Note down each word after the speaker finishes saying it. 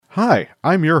Hi,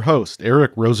 I'm your host,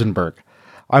 Eric Rosenberg.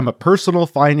 I'm a personal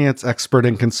finance expert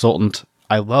and consultant.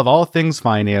 I love all things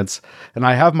finance, and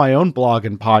I have my own blog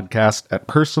and podcast at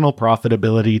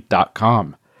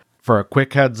personalprofitability.com. For a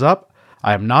quick heads up,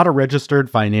 I am not a registered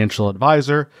financial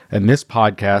advisor, and this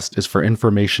podcast is for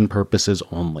information purposes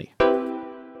only.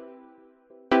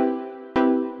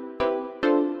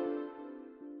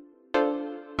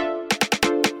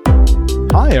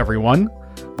 Hi, everyone.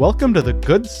 Welcome to the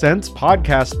Good Sense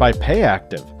podcast by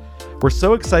Payactiv. We're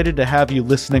so excited to have you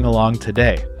listening along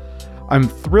today. I'm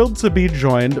thrilled to be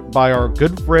joined by our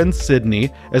good friend Sydney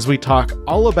as we talk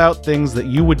all about things that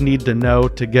you would need to know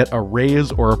to get a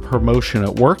raise or a promotion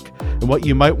at work, and what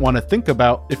you might want to think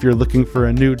about if you're looking for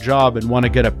a new job and want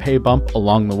to get a pay bump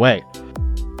along the way.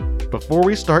 Before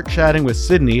we start chatting with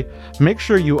Sydney, make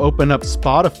sure you open up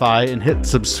Spotify and hit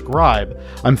subscribe.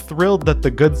 I'm thrilled that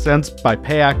the Good Sense by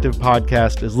Payactiv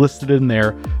podcast is listed in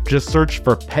there. Just search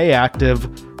for Payactiv,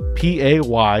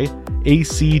 Payactiv,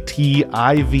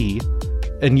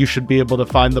 and you should be able to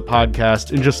find the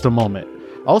podcast in just a moment.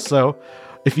 Also,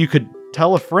 if you could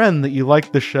tell a friend that you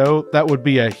like the show, that would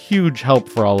be a huge help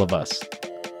for all of us.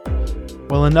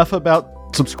 Well, enough about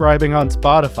subscribing on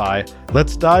Spotify.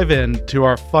 Let's dive into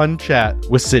our fun chat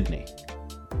with Sydney.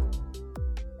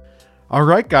 All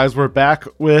right, guys, we're back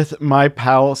with my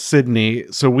pal Sydney.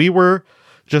 So we were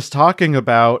just talking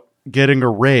about getting a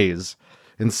raise,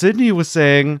 and Sydney was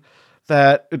saying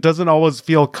that it doesn't always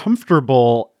feel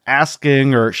comfortable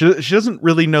asking, or she doesn't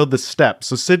really know the steps.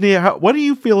 So Sydney, what do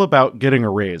you feel about getting a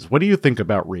raise? What do you think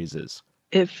about raises?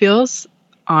 It feels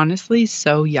honestly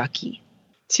so yucky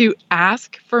to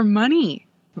ask for money.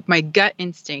 My gut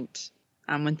instinct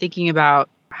when thinking about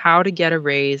how to get a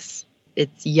raise,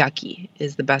 it's yucky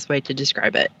is the best way to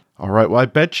describe it. All right. Well, I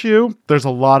bet you there's a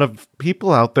lot of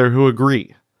people out there who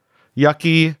agree.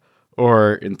 Yucky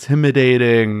or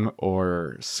intimidating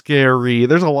or scary.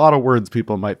 There's a lot of words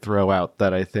people might throw out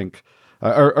that I think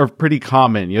are pretty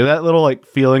common. You know, that little like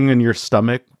feeling in your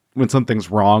stomach when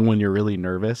something's wrong, when you're really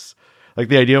nervous. Like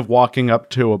the idea of walking up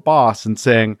to a boss and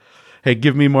saying, hey,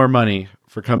 give me more money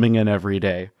for coming in every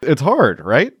day. It's hard,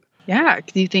 right? Yeah,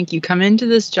 because you think you come into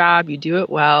this job, you do it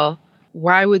well.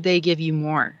 Why would they give you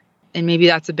more? And maybe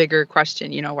that's a bigger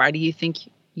question. You know, why do you think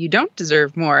you don't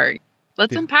deserve more?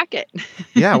 Let's unpack it.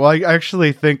 Yeah, well, I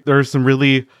actually think there are some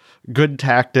really good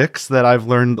tactics that I've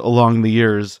learned along the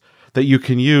years that you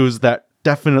can use that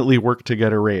definitely work to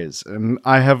get a raise. And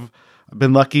I have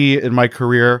been lucky in my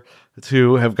career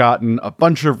to have gotten a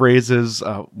bunch of raises.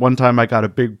 One time I got a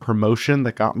big promotion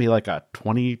that got me like a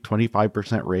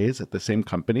 25% raise at the same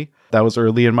company. That was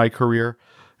early in my career.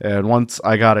 And once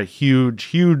I got a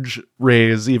huge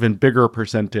raise, even bigger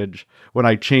percentage when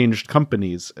I changed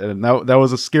companies. And that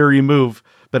was a scary move,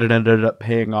 but it ended up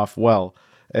paying off well.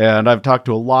 And I've talked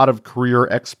to a lot of career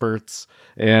experts,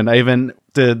 and I even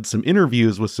did some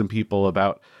interviews with some people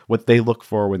about what they look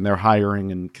for when they're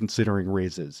hiring and considering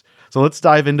raises. So let's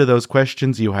dive into those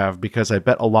questions you have, because I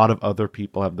bet a lot of other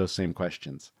people have those same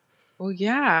questions. Well,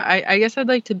 yeah, I guess I'd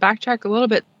like to backtrack a little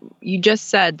bit. You just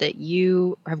said that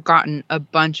you have gotten a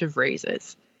bunch of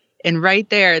raises. And right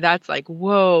there, that's like,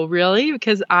 whoa, really?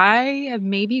 Because I have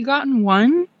maybe gotten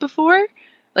one before.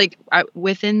 Like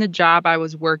within the job I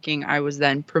was working, I was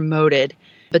then promoted.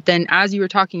 But then as you were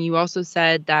talking, you also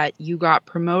said that you got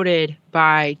promoted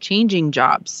by changing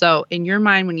jobs. So in your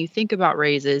mind, when you think about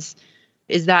raises,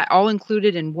 is that all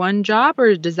included in one job,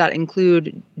 or does that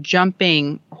include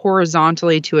jumping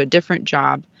horizontally to a different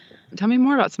job? Tell me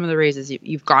more about some of the raises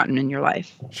you've gotten in your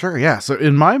life. Sure, yeah. So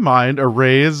in my mind, a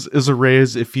raise is a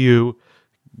raise if you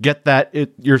get that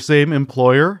at your same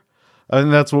employer.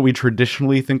 And that's what we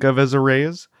traditionally think of as a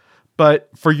raise. But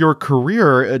for your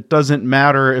career, it doesn't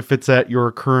matter if it's at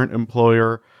your current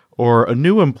employer or a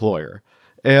new employer.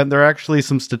 And there are actually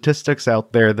some statistics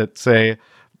out there that say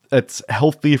it's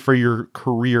healthy for your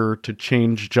career to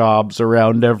change jobs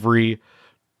around every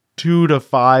 2 to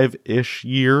 5-ish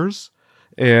years.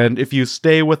 And if you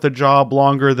stay with a job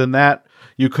longer than that,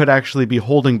 you could actually be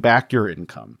holding back your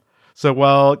income. So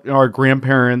while our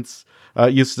grandparents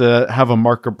used to have a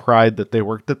mark of pride that they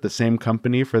worked at the same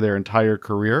company for their entire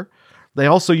career, they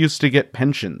also used to get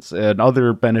pensions and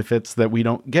other benefits that we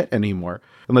don't get anymore,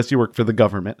 unless you work for the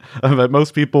government. But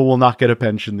most people will not get a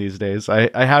pension these days.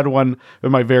 I had one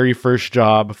in my very first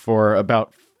job for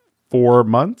about 4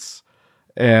 months,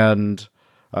 and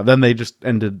then they just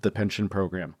ended the pension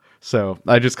program. So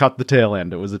I just caught the tail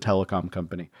end. It was a telecom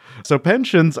company. So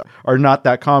pensions are not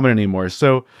that common anymore.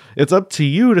 So it's up to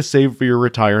you to save for your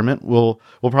retirement. We'll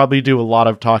probably do a lot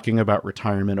of talking about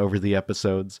retirement over the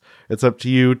episodes. It's up to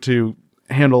you to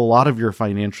handle a lot of your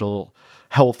financial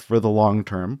health for the long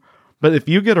term. But if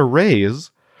you get a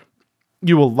raise,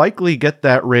 you will likely get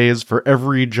that raise for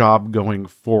every job going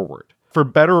forward. For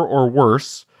better or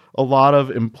worse, a lot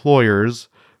of employers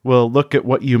will look at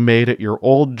what you made at your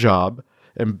old job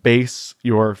and base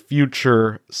your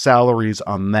future salaries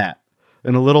on that.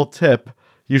 And a little tip,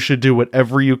 you should do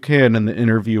whatever you can in the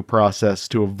interview process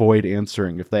to avoid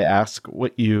answering if they ask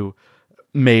what you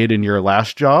made in your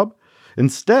last job.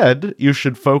 Instead, you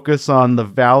should focus on the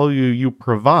value you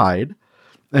provide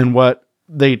and what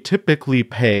they typically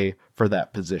pay for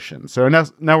that position. So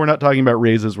now we're not talking about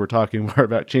raises, we're talking more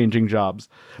about changing jobs.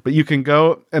 But you can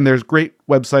go, and there's great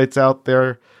websites out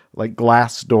there like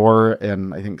Glassdoor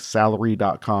and I think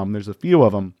salary.com. There's a few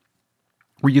of them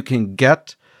where you can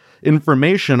get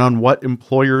information on what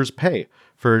employers pay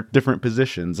for different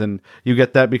positions. And you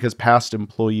get that because past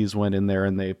employees went in there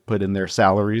and they put in their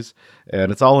salaries,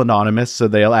 and it's all anonymous. So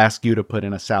they'll ask you to put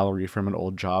in a salary from an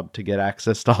old job to get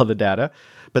access to all the data.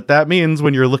 But that means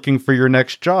when you're looking for your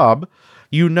next job,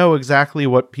 you know exactly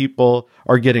what people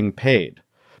are getting paid.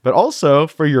 But also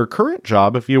for your current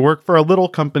job, if you work for a little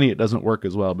company, it doesn't work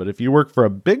as well. But if you work for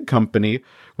a big company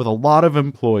with a lot of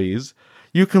employees,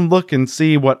 you can look and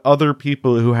see what other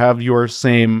people who have your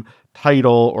same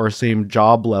title or same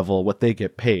job level, what they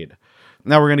get paid.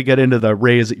 Now we're going to get into the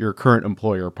raise at your current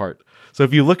employer part. So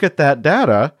if you look at that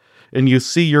data and you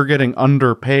see you're getting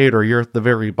underpaid or you're at the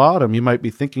very bottom, you might be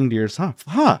thinking to yourself,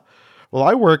 well,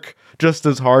 I work just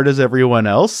as hard as everyone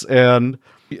else. And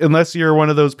unless you're one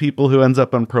of those people who ends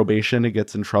up on probation and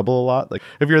gets in trouble a lot, like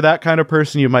if you're that kind of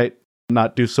person, you might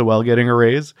not do so well getting a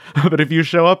raise. But if you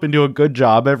show up and do a good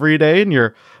job every day and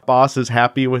your boss is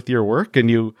happy with your work and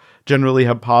you generally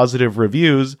have positive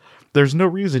reviews, there's no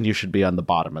reason you should be on the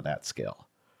bottom of that scale.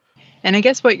 And I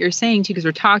guess what you're saying too, because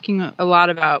we're talking a lot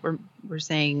about, we're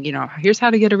saying, here's how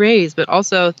to get a raise, but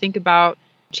also think about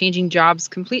changing jobs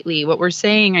completely. What we're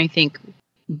saying, I think,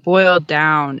 boiled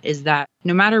down is that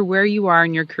no matter where you are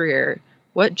in your career,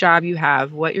 what job you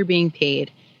have, what you're being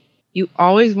paid, you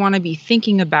always want to be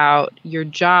thinking about your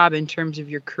job in terms of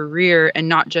your career and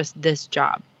not just this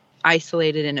job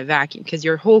isolated in a vacuum, because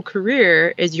your whole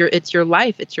career is it's your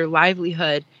life, it's your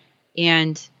livelihood.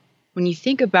 And when you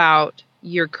think about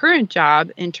your current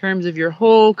job in terms of your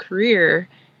whole career,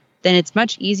 then it's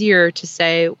much easier to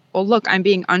say, oh, look, I'm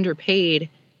being underpaid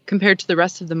compared to the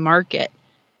rest of the market.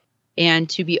 And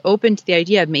to be open to the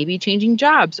idea of maybe changing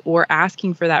jobs or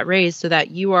asking for that raise so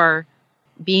that you are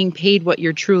being paid what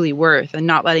you're truly worth and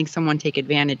not letting someone take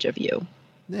advantage of you.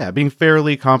 Yeah, being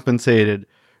fairly compensated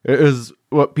is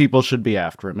what people should be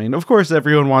after. I mean, of course,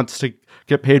 everyone wants to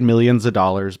get paid millions of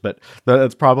dollars, but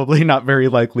that's probably not very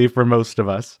likely for most of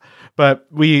us. But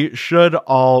we should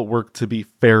all work to be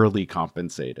fairly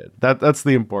compensated. That's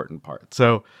the important part.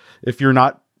 So if you're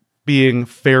not being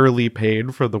fairly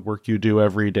paid for the work you do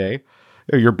every day,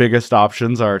 your biggest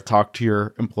options are talk to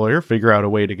your employer, figure out a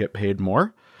way to get paid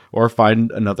more, or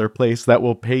find another place that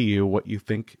will pay you what you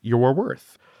think you're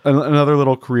worth. Another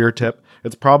little career tip,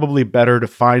 it's probably better to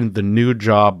find the new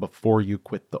job before you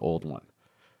quit the old one,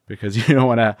 because you don't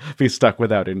want to be stuck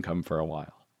without income for a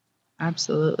while.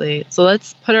 Absolutely. So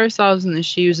let's put ourselves in the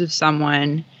shoes of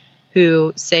someone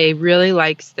who, say, really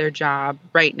likes their job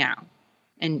right now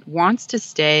and wants to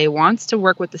stay, wants to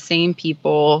work with the same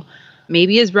people,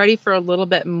 maybe is ready for a little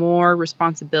bit more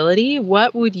responsibility.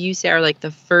 What would you say are like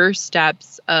the first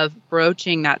steps of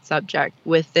broaching that subject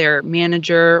with their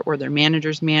manager or their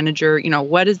manager's manager?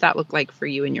 What does that look like for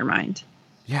you in your mind?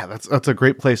 Yeah, that's a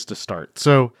great place to start.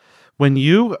 So when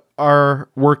you are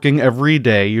working every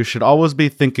day, you should always be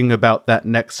thinking about that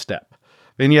next step.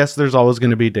 And yes, there's always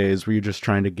going to be days where you're just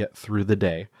trying to get through the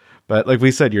day. But like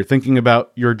we said, you're thinking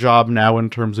about your job now in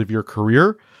terms of your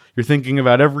career. You're thinking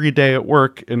about every day at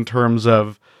work in terms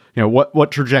of,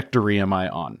 what trajectory am I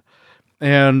on?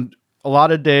 And a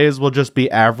lot of days will just be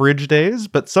average days,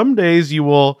 but some days you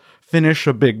will finish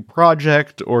a big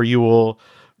project or you will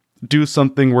do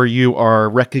something where you are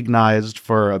recognized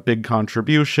for a big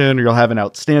contribution, or you'll have an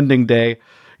outstanding day.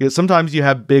 Sometimes you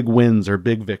have big wins or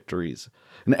big victories.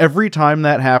 And every time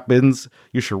that happens,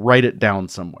 you should write it down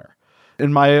somewhere.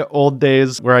 In my old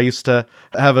days where I used to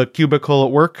have a cubicle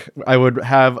at work, I would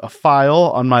have a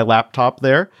file on my laptop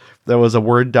there that was a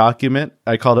Word document.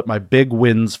 I called it my big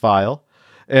wins file.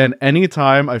 And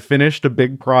anytime I finished a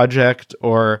big project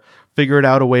or figured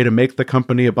out a way to make the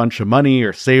company a bunch of money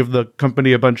or save the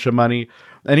company a bunch of money,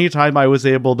 anytime I was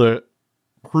able to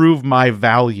prove my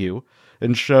value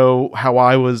and show how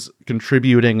I was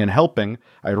contributing and helping,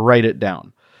 I'd write it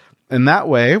down. And that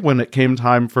way, when it came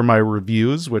time for my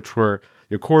reviews, which were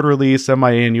your quarterly,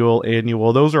 semi-annual,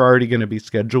 annual, those are already going to be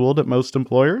scheduled at most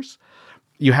employers.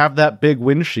 you have that big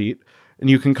win sheet, and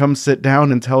you can come sit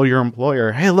down and tell your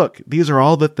employer, hey, look, these are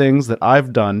all the things that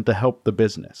I've done to help the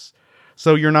business.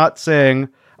 So you're not saying,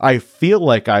 I feel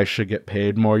like I should get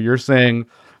paid more. You're saying,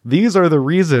 these are the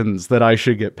reasons that I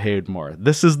should get paid more.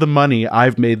 This is the money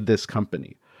I've made this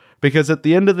company. Because at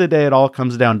the end of the day, it all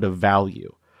comes down to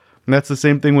value. And that's the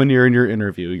same thing when you're in your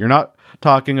interview. You're not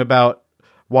talking about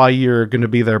why you're going to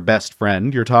be their best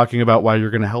friend. You're talking about why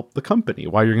you're going to help the company,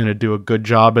 why you're going to do a good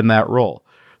job in that role.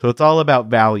 So it's all about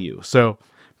value. So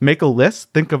make a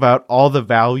list, think about all the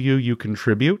value you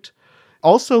contribute.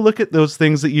 Also look at those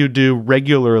things that you do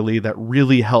regularly that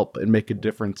really help and make a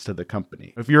difference to the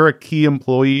company. If you're a key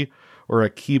employee or a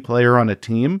key player on a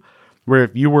team, where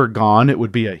if you were gone, it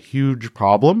would be a huge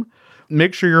problem,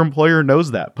 make sure your employer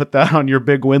knows that. Put that on your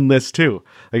big win list too.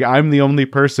 Like, I'm the only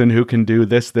person who can do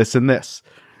this, this, and this.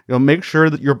 Make sure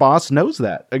that your boss knows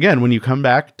that. Again, when you come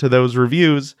back to those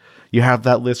reviews, you have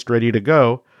that list ready to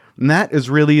go. And that is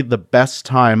really the best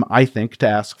time, I think, to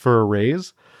ask for a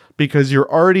raise, because you're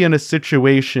already in a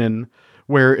situation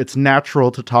where it's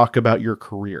natural to talk about your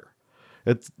career.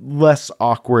 It's less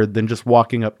awkward than just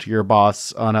walking up to your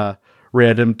boss on a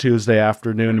random Tuesday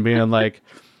afternoon and being like,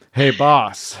 hey,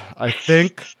 boss, I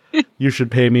think you should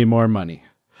pay me more money.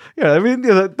 Yeah, I mean,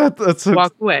 that's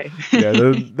walk away. Yeah,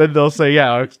 then they'll say,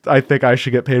 yeah, I think I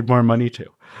should get paid more money too.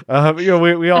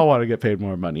 We all want to get paid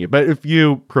more money. But if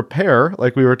you prepare,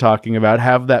 like we were talking about,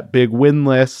 have that big win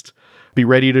list, be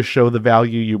ready to show the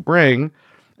value you bring,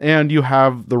 and you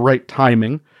have the right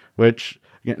timing, which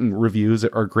again, reviews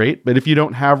are great. But if you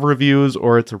don't have reviews,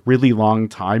 or it's a really long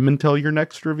time until your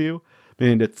next review, I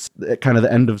mean, it's kind of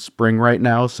the end of spring right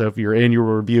now. So if your annual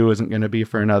review isn't going to be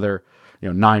for another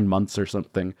 9 months or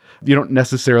something, you don't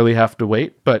necessarily have to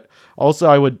wait. But also,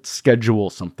 I would schedule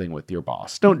something with your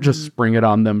boss. Don't just spring it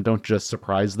on them. Don't just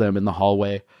surprise them in the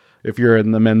hallway. If you're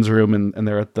in the men's room and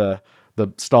they're at the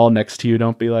stall next to you,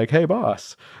 don't be like, hey,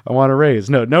 boss, I want a raise.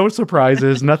 No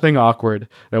surprises, nothing awkward.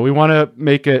 No, we want to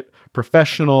make it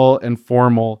professional and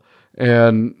formal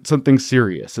and something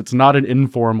serious. It's not an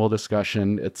informal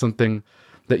discussion. It's something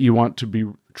that you want to be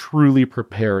truly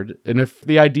prepared. And if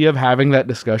the idea of having that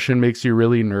discussion makes you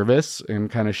really nervous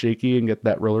and kind of shaky and get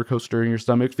that roller coaster in your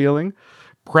stomach feeling,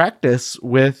 practice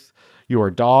with your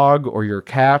dog or your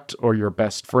cat or your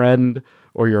best friend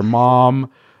or your mom.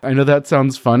 I know that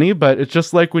sounds funny, but it's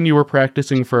just like when you were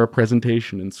practicing for a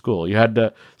presentation in school. You had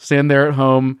to stand there at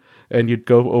home and you'd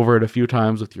go over it a few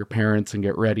times with your parents and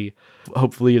get ready.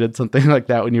 Hopefully you did something like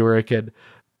that when you were a kid.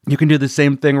 You can do the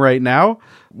same thing right now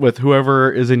with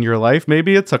whoever is in your life.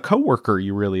 Maybe it's a coworker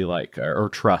you really like or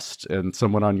trust and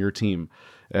someone on your team,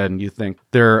 and you think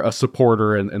they're a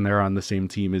supporter and they're on the same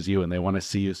team as you and they want to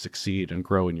see you succeed and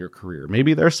grow in your career.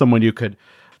 Maybe there's someone you could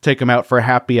take them out for a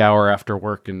happy hour after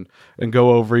work and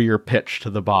go over your pitch to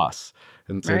the boss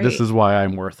and say, This is why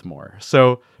I'm worth more.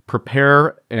 So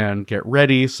prepare and get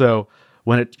ready. So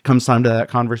when it comes time to that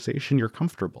conversation, you're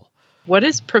comfortable. What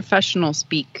is professional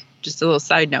speak? Just a little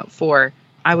side note for,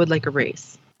 I would like a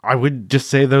raise. I would just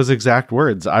say those exact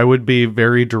words. I would be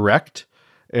very direct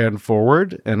and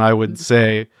forward. And I would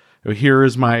say, here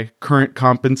is my current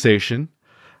compensation.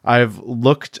 I've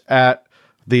looked at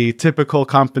the typical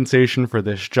compensation for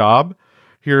this job.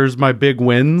 Here's my big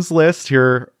wins list.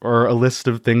 Here are a list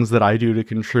of things that I do to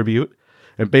contribute.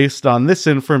 And based on this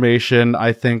information,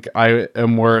 I think I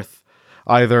am worth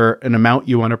either an amount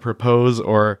you want to propose,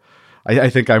 or I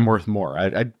think I'm worth more.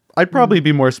 I'd probably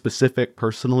be more specific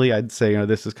personally. I'd say,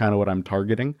 this is kind of what I'm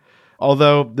targeting.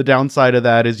 Although the downside of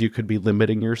that is you could be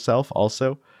limiting yourself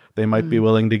also. They might be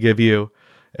willing to give you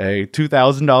a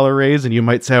 $2,000 raise, and you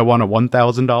might say, I want a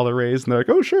 $1,000 raise. And they're like,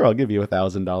 oh, sure, I'll give you a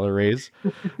 $1,000 raise,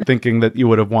 thinking that you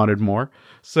would have wanted more.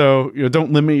 So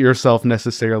don't limit yourself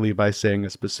necessarily by saying a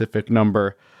specific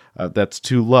number that's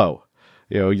too low.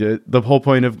 The whole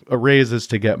point of a raise is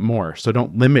to get more. So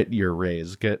don't limit your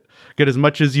raise. Get as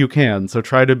much as you can. So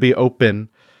try to be open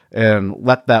and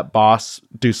let that boss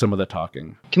do some of the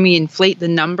talking. Can we inflate the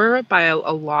number by a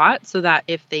lot so that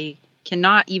if they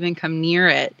cannot even come near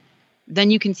it,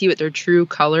 then you can see what their true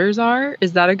colors are?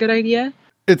 Is that a good idea?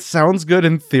 It sounds good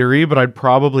in theory, but I'd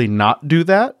probably not do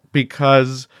that,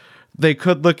 because they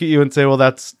could look at you and say, well,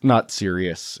 that's not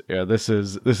serious. Yeah, this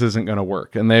isn't going to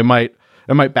work. And it might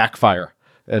backfire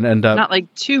and end up not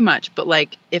like too much, but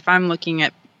like if I'm looking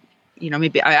at,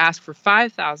 maybe I ask for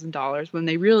 $5,000 when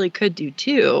they really could do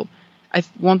 $2,000,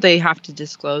 won't they have to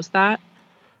disclose that?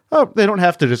 Oh, they don't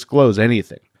have to disclose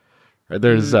anything. Right?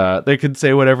 There's they could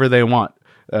say whatever they want.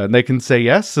 They can say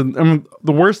yes. And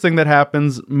the worst thing that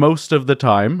happens most of the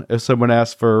time if someone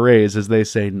asks for a raise is they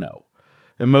say no.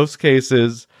 In most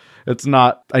cases, It's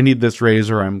not, I need this raise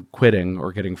or I'm quitting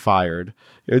or getting fired.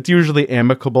 It's usually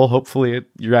amicable. Hopefully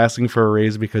you're asking for a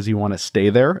raise because you want to stay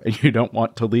there and you don't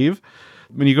want to leave.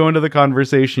 When you go into the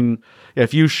conversation,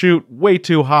 if you shoot way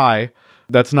too high,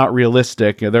 that's not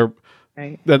realistic.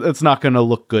 Right. That's not going to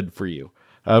look good for you.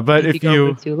 But if you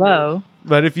go too low,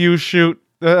 but if you shoot,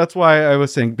 that's why I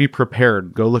was saying be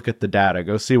prepared. Go look at the data.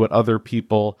 Go see what other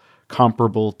people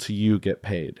comparable to you get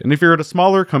paid. And if you're at a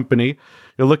smaller company,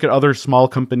 you'll look at other small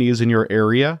companies in your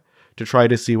area to try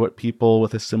to see what people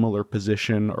with a similar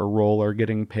position or role are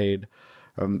getting paid.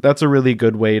 That's a really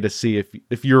good way to see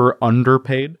if you're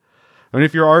underpaid. I mean,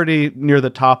 if you're already near the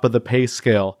top of the pay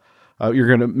scale, you're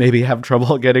going to maybe have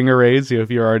trouble getting a raise.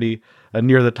 If you're already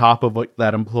near the top of what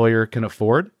that employer can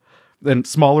afford. Then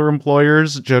smaller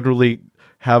employers generally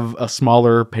have a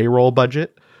smaller payroll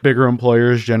budget. Bigger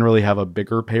employers generally have a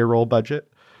bigger payroll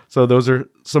budget. So those are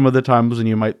some of the times when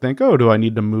you might think, oh, do I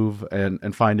need to move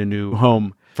and find a new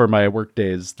home for my work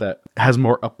days that has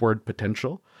more upward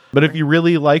potential? But if you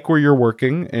really like where you're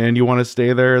working and you want to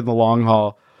stay there in the long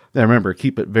haul, then remember,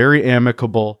 keep it very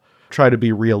amicable. Try to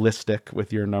be realistic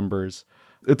with your numbers.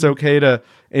 It's okay to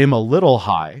aim a little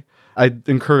high. I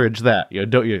encourage that.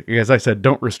 As I said,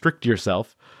 don't restrict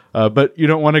yourself, but you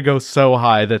don't want to go so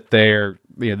high that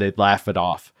they'd laugh it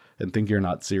off and think you're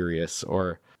not serious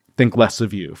or think less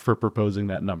of you for proposing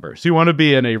that number. So you want to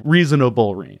be in a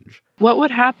reasonable range. What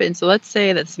would happen? So let's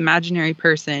say this imaginary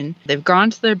person, they've gone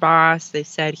to their boss, they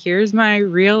said, here's my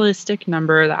realistic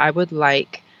number that I would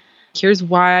like. Here's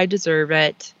why I deserve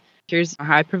it. Here's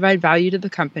how I provide value to the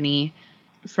company.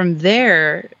 From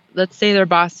there, let's say their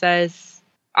boss says,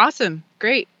 awesome,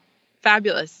 great,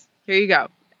 fabulous, here you go.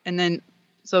 And then,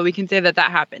 so we can say that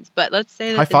happens. But let's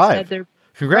say that high five.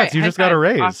 Congrats, you just got a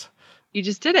raise. Awesome. You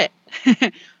just did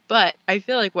it. But I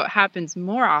feel like what happens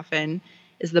more often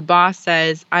is the boss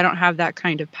says, I don't have that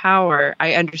kind of power.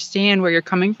 I understand where you're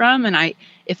coming from. And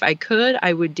if I could,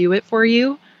 I would do it for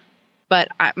you. But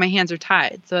my hands are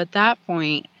tied. So at that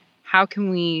point,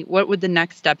 what would the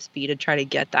next steps be to try to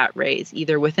get that raise,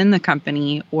 either within the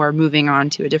company or moving on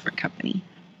to a different company?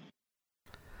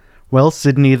 Well,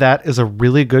 Sydney, that is a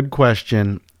really good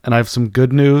question. And I have some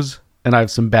good news and I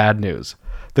have some bad news.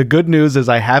 The good news is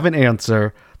I have an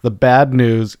answer. The bad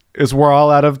news is we're all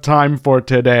out of time for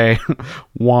today.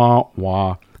 Wah,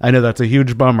 wah. I know that's a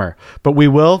huge bummer, but we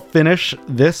will finish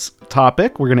this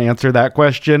topic. We're going to answer that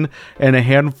question and a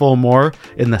handful more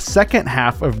in the second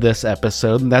half of this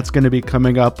episode. And that's going to be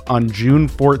coming up on June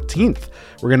 14th.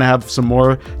 We're going to have some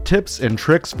more tips and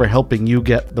tricks for helping you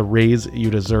get the raise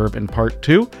you deserve in part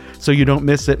 2. So you don't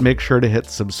miss it, make sure to hit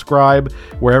subscribe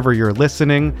wherever you're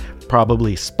listening,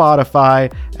 probably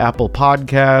Spotify, Apple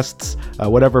Podcasts,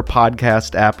 whatever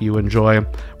podcast app you enjoy.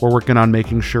 We're working on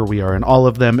making sure we are in all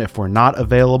of them. If we're not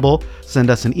available, send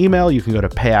us an email. You can go to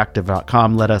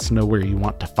payactiv.com. Let us know where you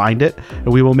want to find it,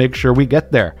 and we will make sure we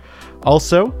get there.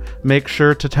 Also, make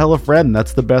sure to tell a friend.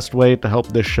 That's the best way to help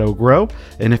this show grow.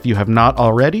 And if you have not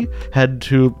already, head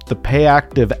to the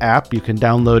PayActiv app. You can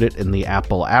download it in the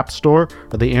Apple App Store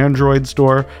or the Android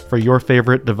Store for your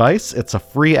favorite device. It's a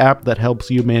free app that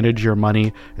helps you manage your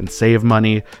money and save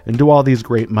money and do all these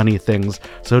great money things.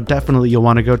 So definitely you'll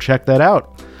want to go check that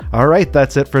out. All right,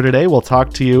 that's it for today. We'll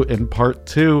talk to you in part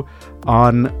 2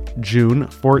 on June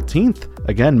 14th.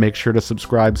 Again, make sure to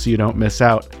subscribe so you don't miss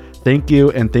out. Thank you,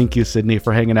 and thank you, Sydney,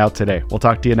 for hanging out today. We'll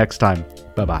talk to you next time.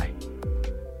 Bye-bye.